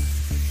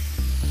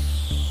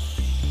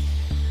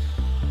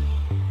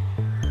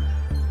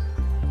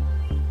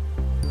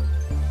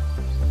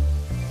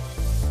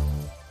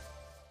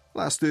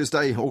 Last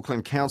Thursday,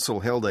 Auckland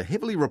Council held a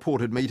heavily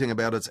reported meeting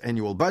about its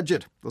annual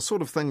budget, the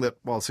sort of thing that,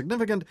 while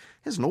significant,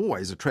 hasn't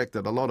always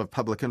attracted a lot of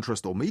public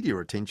interest or media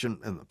attention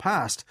in the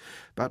past.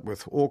 But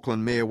with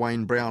Auckland Mayor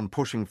Wayne Brown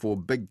pushing for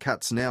big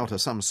cuts now to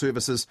some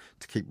services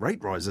to keep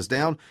rate rises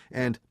down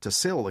and to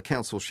sell the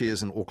council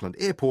shares in Auckland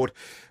Airport,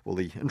 well,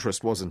 the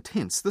interest was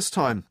intense this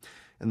time.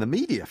 And the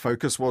media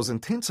focus was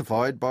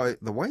intensified by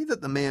the way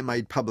that the Mayor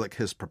made public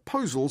his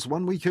proposals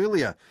 1 week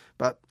earlier,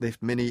 but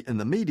left many in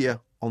the media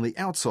on the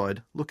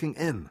outside looking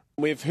in.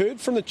 We've heard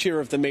from the chair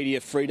of the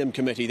Media Freedom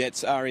Committee,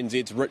 that's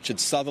RNZ's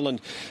Richard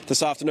Sutherland,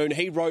 this afternoon.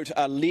 He wrote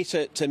a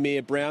letter to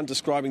Mayor Brown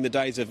describing the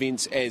day's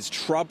events as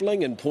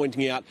troubling and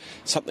pointing out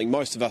something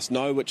most of us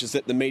know, which is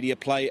that the media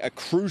play a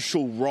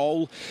crucial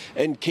role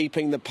in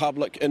keeping the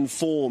public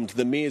informed.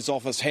 The Mayor's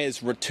office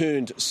has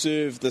returned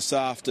serve this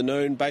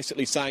afternoon,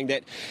 basically saying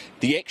that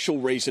the actual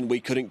reason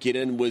we couldn't get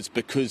in was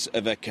because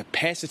of a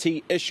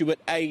capacity issue at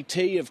AT.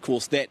 Of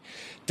course, that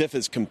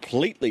differs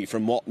completely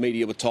from what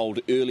media were told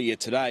earlier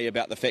today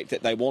about the fact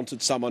that they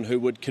wanted someone who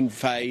would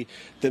convey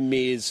the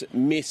Mayor's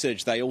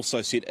message. They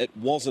also said it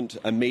wasn't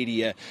a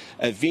media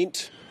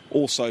event.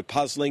 Also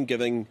puzzling,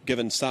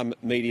 given some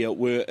media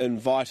were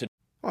invited.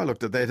 I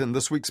looked at that in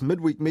this week's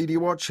Midweek Media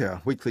Watch,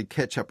 our weekly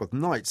catch-up with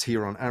Nights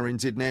here on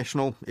RNZ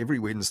National, every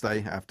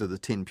Wednesday after the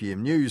 10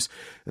 p.m. news.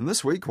 And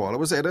this week, while I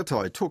was at it,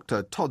 I talked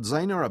to Todd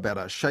Zahner about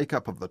a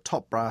shake-up of the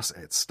top brass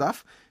at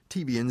Stuff,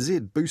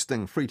 TVNZ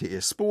boosting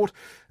free-to-air sport,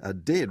 a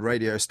dead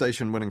radio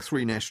station winning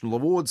 3 national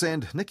awards,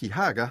 and Nikki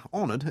Hager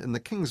honoured in the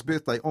King's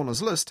Birthday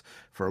Honours list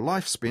for a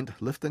life spent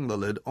lifting the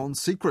lid on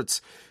secrets.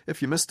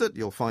 If you missed it,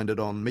 you'll find it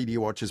on Media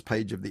Watch's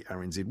page of the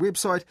RNZ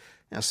website,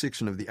 our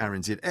section of the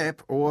RNZ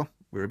app, or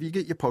wherever you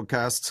get your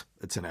podcasts.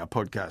 It's in our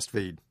podcast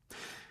feed.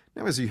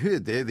 Now, as you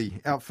heard there, the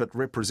outfit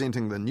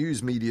representing the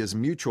news media's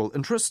mutual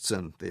interests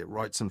and their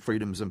rights and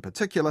freedoms in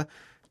particular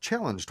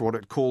challenged what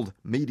it called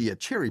media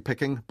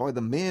cherry-picking by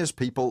the Mayor's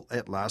people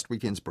at last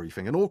weekend's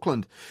briefing in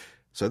Auckland.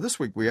 So this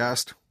week we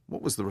asked,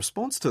 what was the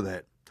response to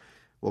that?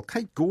 Well,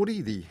 Kate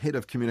Gordy, the head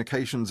of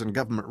communications and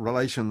government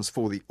relations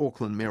for the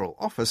Auckland Mayoral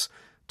Office,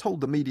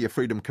 told the Media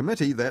Freedom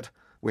Committee that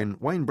when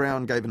Wayne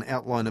Brown gave an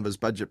outline of his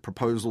budget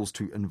proposals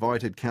to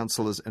invited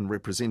councillors and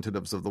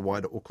representatives of the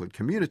wider Auckland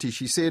community,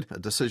 she said a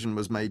decision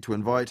was made to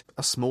invite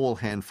a small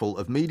handful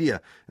of media,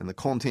 and the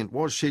content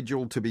was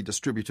scheduled to be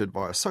distributed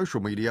via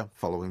social media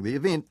following the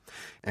event.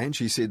 And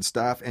she said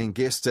staff and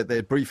guests at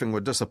that briefing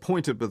were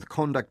disappointed with the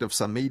conduct of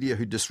some media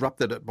who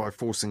disrupted it by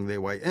forcing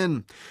their way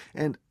in.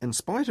 And in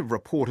spite of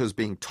reporters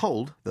being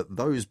told that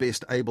those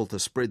best able to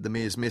spread the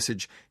Mayor's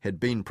message had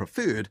been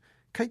preferred,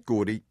 Kate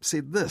Gordy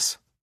said this.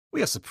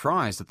 We are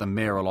surprised that the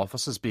mayoral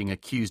office is being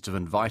accused of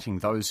inviting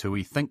those who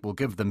we think will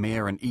give the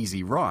mayor an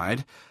easy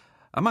ride.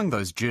 Among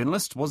those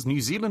journalists was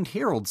New Zealand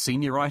Herald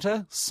senior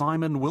writer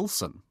Simon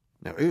Wilson.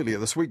 Now, earlier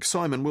this week,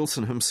 Simon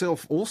Wilson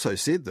himself also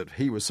said that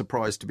he was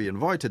surprised to be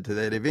invited to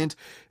that event,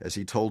 as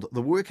he told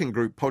the Working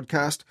Group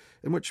podcast,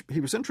 in which he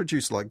was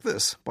introduced like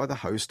this by the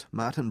host,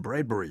 Martin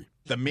Bradbury.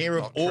 The Mayor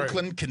of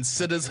Auckland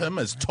considers him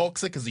as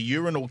toxic as a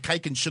urinal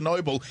cake in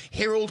Chernobyl.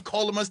 Herald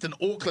columnist and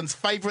Auckland's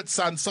favourite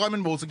son,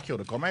 Simon Wilson. Kia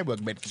ora, Comrade.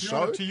 Welcome back to the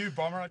show. To you,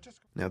 Bomber.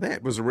 Now,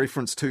 that was a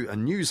reference to a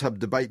News Hub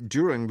debate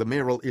during the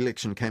mayoral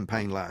election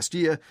campaign last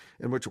year,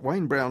 in which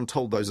Wayne Brown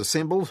told those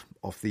assembled,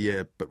 off the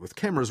air but with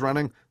cameras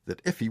running,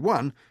 that if he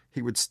won,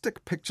 he would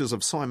stick pictures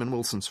of Simon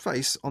Wilson's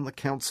face on the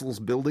council's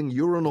building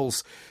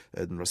urinals,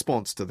 in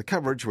response to the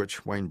coverage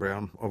which Wayne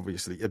Brown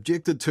obviously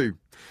objected to.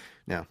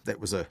 Now, that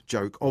was a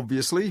joke,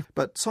 obviously,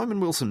 but Simon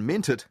Wilson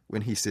meant it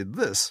when he said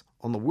this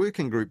on the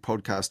Working Group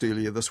podcast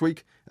earlier this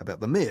week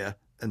about the Mayor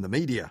and the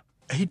media.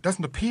 He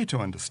doesn't appear to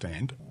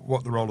understand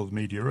what the role of the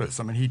media is.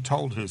 I mean, he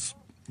told his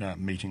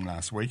meeting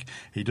last week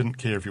he didn't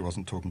care if he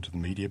wasn't talking to the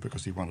media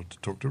because he wanted to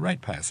talk to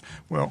ratepayers.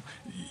 Well,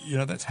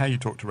 that's how you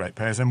talk to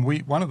ratepayers. And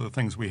one of the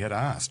things we had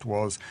asked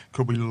was,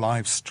 could we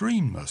live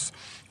stream this,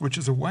 which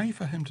is a way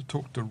for him to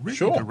talk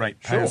directly to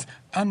ratepayers,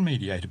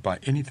 unmediated by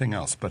anything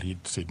else. But he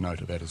said no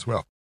to that as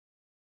well.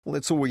 Well,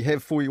 that's all we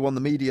have for you on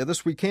the media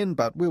this weekend,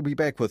 but we'll be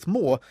back with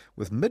more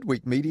with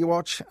Midweek Media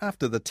Watch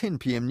after the 10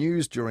 p.m.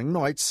 news during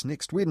nights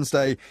next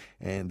Wednesday,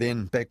 and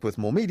then back with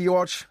more Media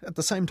Watch at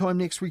the same time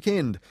next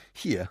weekend,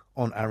 here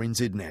on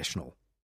RNZ National.